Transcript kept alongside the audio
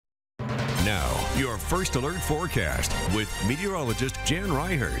Now, your first alert forecast with meteorologist Jan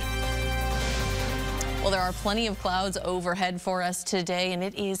Ryherd. Well, there are plenty of clouds overhead for us today, and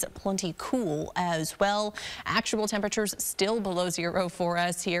it is plenty cool as well. Actual temperatures still below zero for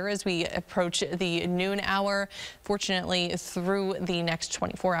us here as we approach the noon hour. Fortunately, through the next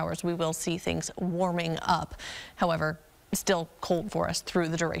 24 hours, we will see things warming up. However, still cold for us through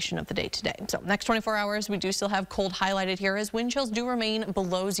the duration of the day today. So next 24 hours, we do still have cold highlighted here as wind chills do remain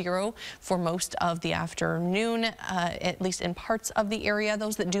below zero for most of the afternoon, at least in parts of the area.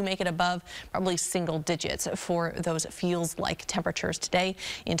 Those that do make it above probably single digits for those feels like temperatures today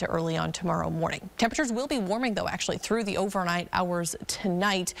into early on tomorrow morning. Temperatures will be warming though actually through the overnight hours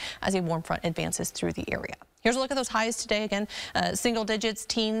tonight as a warm front advances through the area. Here's a look at those highs today. Again, single digits,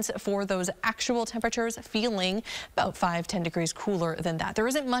 teens for those actual temperatures, feeling about 5-10 degrees cooler than that. There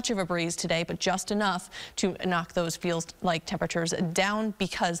isn't much of a breeze today, but just enough to knock those feels like temperatures down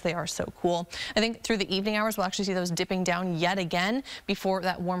because they are so cool. I think through the evening hours, we'll actually see those dipping down yet again before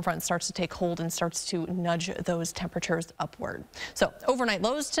that warm front starts to take hold and starts to nudge those temperatures upward. So overnight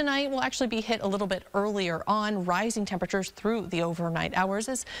lows tonight will actually be hit a little bit earlier on, rising temperatures through the overnight hours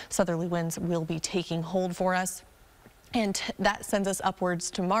as southerly winds will be taking hold for us. And that sends us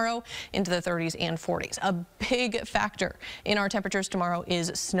upwards tomorrow into the 30s and 40s. A big factor in our temperatures tomorrow is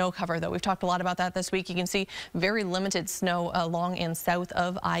snow cover, though. We've talked a lot about that this week. You can see very limited snow along and south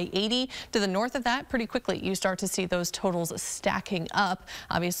of I-80. To the north of that, pretty quickly, you start to see those totals stacking up.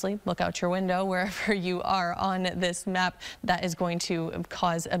 Obviously, look out your window wherever you are on this map. That is going to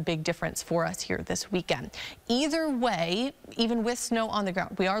cause a big difference for us here this weekend. Either way, even with snow on the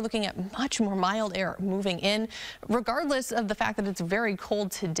ground, we are looking at much more mild air moving in. Regardless of the fact that it's very cold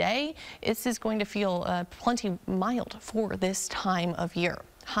today, this is going to feel plenty mild for this time of year.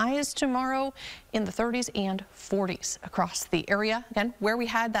 Highs tomorrow in the 30s and 40s across the area. Again, where we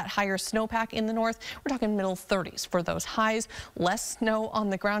had that higher snowpack in the north, we're talking middle 30s for those highs. Less snow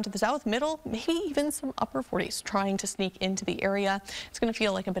on the ground to the south, middle, maybe even some upper 40s trying to sneak into the area. It's going to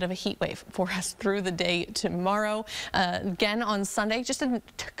feel like a bit of a heat wave for us through the day tomorrow. Again, on Sunday, just a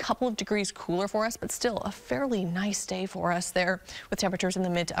couple of degrees cooler for us, but still a fairly nice day for us there with temperatures in the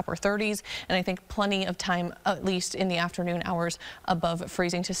mid to upper 30s. And I think plenty of time, at least in the afternoon hours, above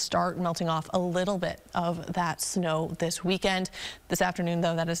freezing to start melting off a little bit of that snow this weekend. This afternoon,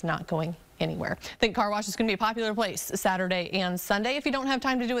 though, that is not going anywhere. I think car wash is going to be a popular place Saturday and Sunday. If you don't have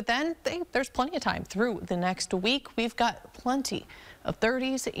time to do it then, there's plenty of time through the next week. We've got plenty of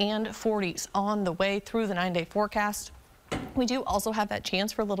 30s and 40s on the way through the 9-day forecast. We do also have that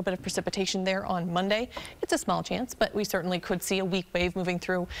chance for a little bit of precipitation there on Monday. It's a small chance, but we certainly could see a weak wave moving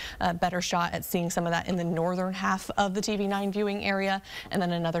through. A better shot at seeing some of that in the northern half of the TV9 viewing area, and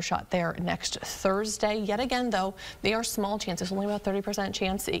then another shot there next Thursday. Yet again, though, they are small chances, only about 30%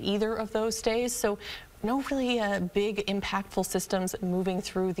 chance either of those days. So no really big impactful systems moving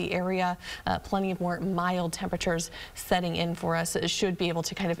through the area. Plenty of more mild temperatures setting in for us. Should be able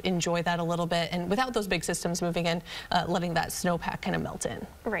to kind of enjoy that a little bit, and without those big systems moving in, letting that snowpack kind of melt in.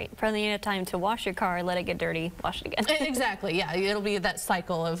 Right. Plenty of time to wash your car, let it get dirty, wash it again. Exactly. Yeah. It'll be that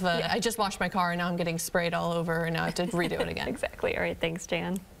cycle of I just washed my car and now I'm getting sprayed all over and now I have to redo it again. Exactly. All right. Thanks,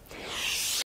 Jan.